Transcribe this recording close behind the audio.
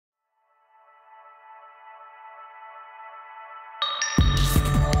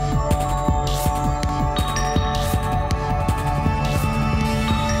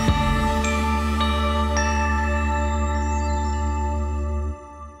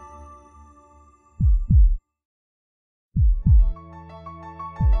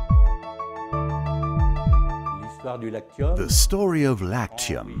The story of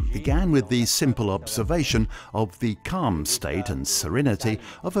Lactium began with the simple observation of the calm state and serenity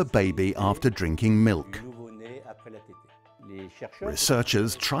of a baby after drinking milk.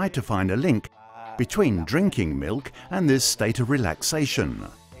 Researchers tried to find a link between drinking milk and this state of relaxation.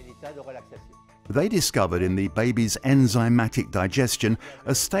 They discovered in the baby's enzymatic digestion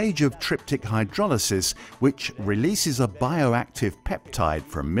a stage of tryptic hydrolysis which releases a bioactive peptide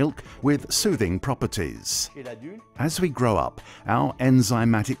from milk with soothing properties. As we grow up, our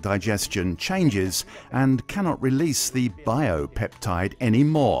enzymatic digestion changes and cannot release the biopeptide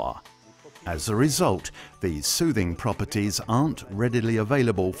anymore. As a result, these soothing properties aren't readily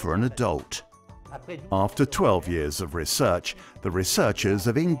available for an adult. After 12 years of research, the researchers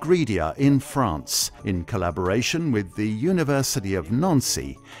of Ingredia in France, in collaboration with the University of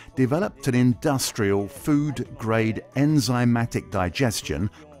Nancy, developed an industrial food-grade enzymatic digestion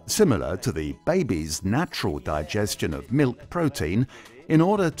similar to the baby's natural digestion of milk protein in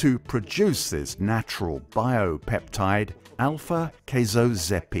order to produce this natural biopeptide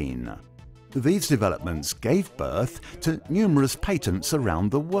alpha-casozepine. These developments gave birth to numerous patents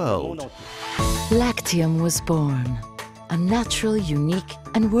around the world. Lactium was born, a natural, unique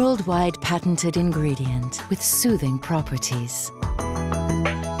and worldwide patented ingredient with soothing properties.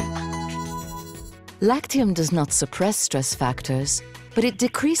 Lactium does not suppress stress factors, but it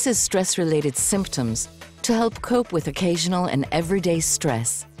decreases stress-related symptoms to help cope with occasional and everyday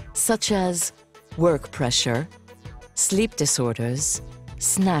stress, such as work pressure, sleep disorders,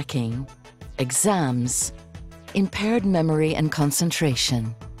 snacking, exams, impaired memory and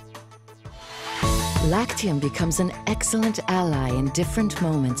concentration. Lactium becomes an excellent ally in different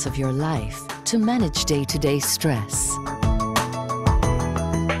moments of your life to manage day-to-day stress.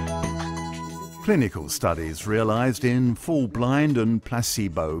 Clinical studies realized in full-blind and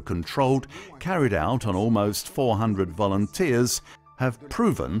placebo-controlled, carried out on almost 400 volunteers, have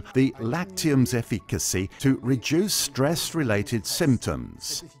proven the Lactium's efficacy to reduce stress-related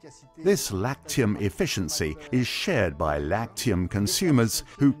symptoms. This Lactium efficiency is shared by Lactium consumers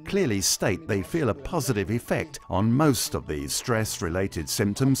who clearly state they feel a positive effect on most of these stress-related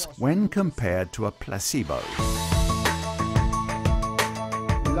symptoms when compared to a placebo.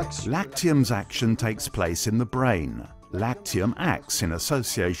 Lactium's action takes place in the brain. Lactium acts in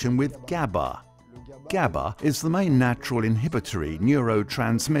association with GABA. GABA is the main natural inhibitory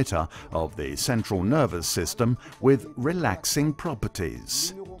neurotransmitter of the central nervous system with relaxing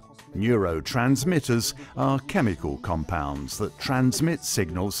properties. Neurotransmitters are chemical compounds that transmit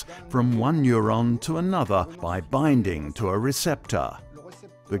signals from one neuron to another by binding to a receptor.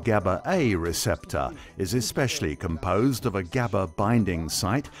 The GABA-A receptor is especially composed of a GABA binding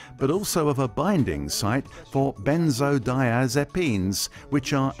site, but also of a binding site for benzodiazepines,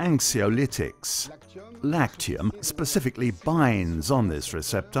 which are anxiolytics. Lactium specifically binds on this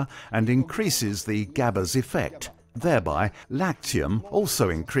receptor and increases the GABA's effect. Thereby, Lactium also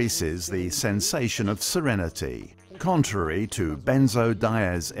increases the sensation of serenity. Contrary to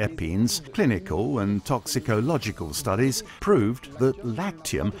benzodiazepines, clinical and toxicological studies proved that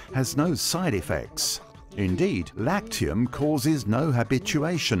Lactium has no side effects. Indeed, Lactium causes no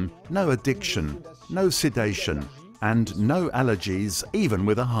habituation, no addiction, no sedation, and no allergies even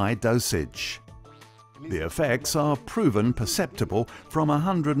with a high dosage. The effects are proven perceptible from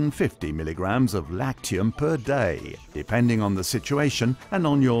 150 milligrams of Lactium per day, depending on the situation and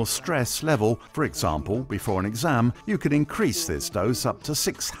on your stress level. For example, before an exam, you can increase this dose up to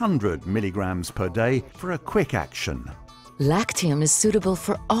 600 milligrams per day for a quick action. Lactium is suitable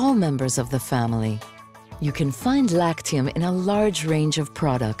for all members of the family. You can find Lactium in a large range of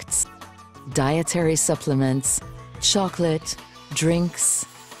products: dietary supplements, chocolate, drinks,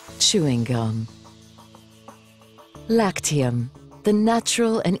 chewing gum. Lactium, the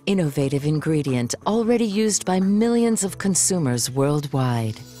natural and innovative ingredient already used by millions of consumers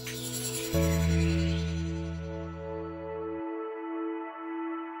worldwide.